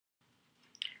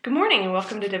Good morning and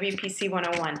welcome to WPC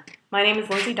 101. My name is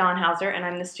Lindsay Donhauser and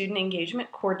I'm the Student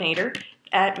Engagement Coordinator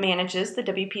that manages the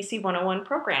WPC 101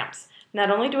 programs.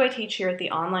 Not only do I teach here at the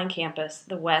online campus,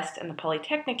 the West, and the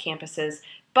Polytechnic campuses,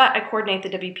 but I coordinate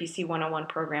the WPC 101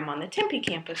 program on the Tempe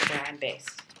campus where I'm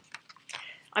based.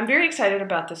 I'm very excited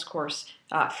about this course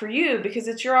for you because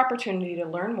it's your opportunity to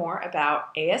learn more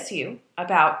about ASU,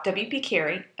 about WP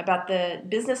Carey, about the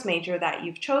business major that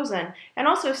you've chosen, and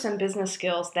also some business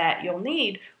skills that you'll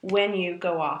need when you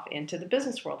go off into the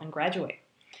business world and graduate.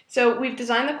 So we've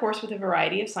designed the course with a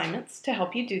variety of assignments to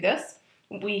help you do this.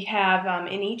 We have,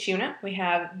 in each unit, we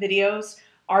have videos,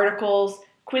 articles,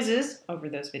 quizzes over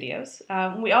those videos.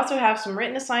 We also have some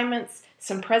written assignments,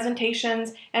 some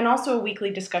presentations, and also a weekly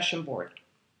discussion board.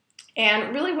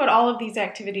 And really what all of these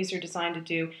activities are designed to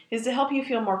do is to help you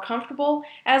feel more comfortable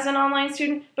as an online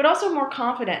student, but also more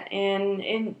confident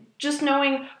in just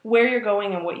knowing where you're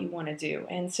going and what you want to do.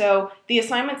 And so the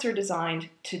assignments are designed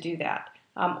to do that.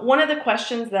 One of the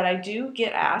questions that I do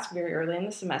get asked very early in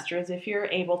the semester is if you're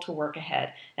able to work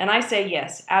ahead. And I say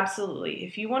yes, absolutely.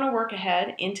 If you want to work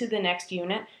ahead into the next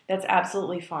unit, that's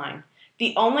absolutely fine.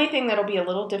 The only thing that'll be a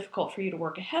little difficult for you to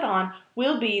work ahead on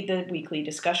will be the weekly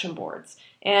discussion boards.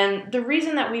 And the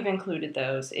reason that we've included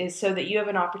those is so that you have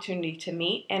an opportunity to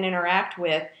meet and interact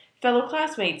with fellow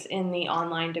classmates in the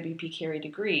online WP Carey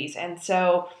degrees. And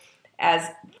so as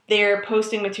they're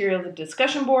posting material to the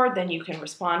discussion board, then you can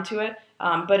respond to it.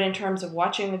 But in terms of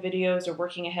watching the videos or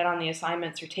working ahead on the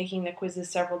assignments or taking the quizzes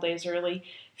several days early,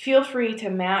 feel free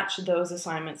to match those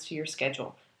assignments to your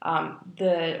schedule.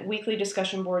 The weekly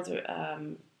discussion boards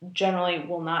generally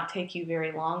will not take you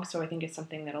very long, so I think it's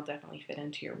something that'll definitely fit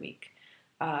into your week.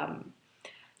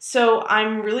 So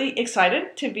I'm really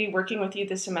excited to be working with you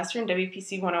this semester in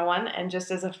WPC 101, and just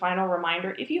as a final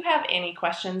reminder, if you have any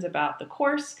questions about the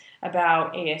course,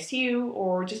 about ASU,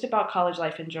 or just about college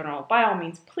life in general, by all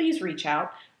means, please reach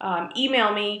out.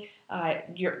 Email me.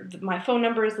 My phone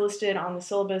number is listed on the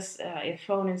syllabus if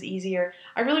phone is easier.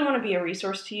 I really want to be a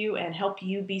resource to you and help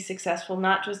you be successful,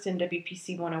 not just in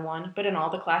WPC 101, but in all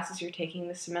the classes you're taking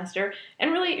this semester,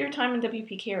 and really at your time in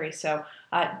WP Carey. So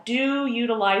do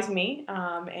utilize me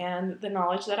and the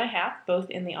knowledge that I have, both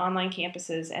in the online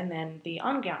campuses and then the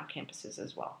on-ground campuses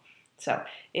as well. So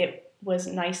it was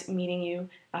nice meeting you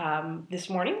this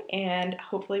morning, and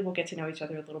hopefully we'll get to know each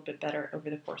other a little bit better over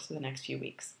the course of the next few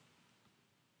weeks.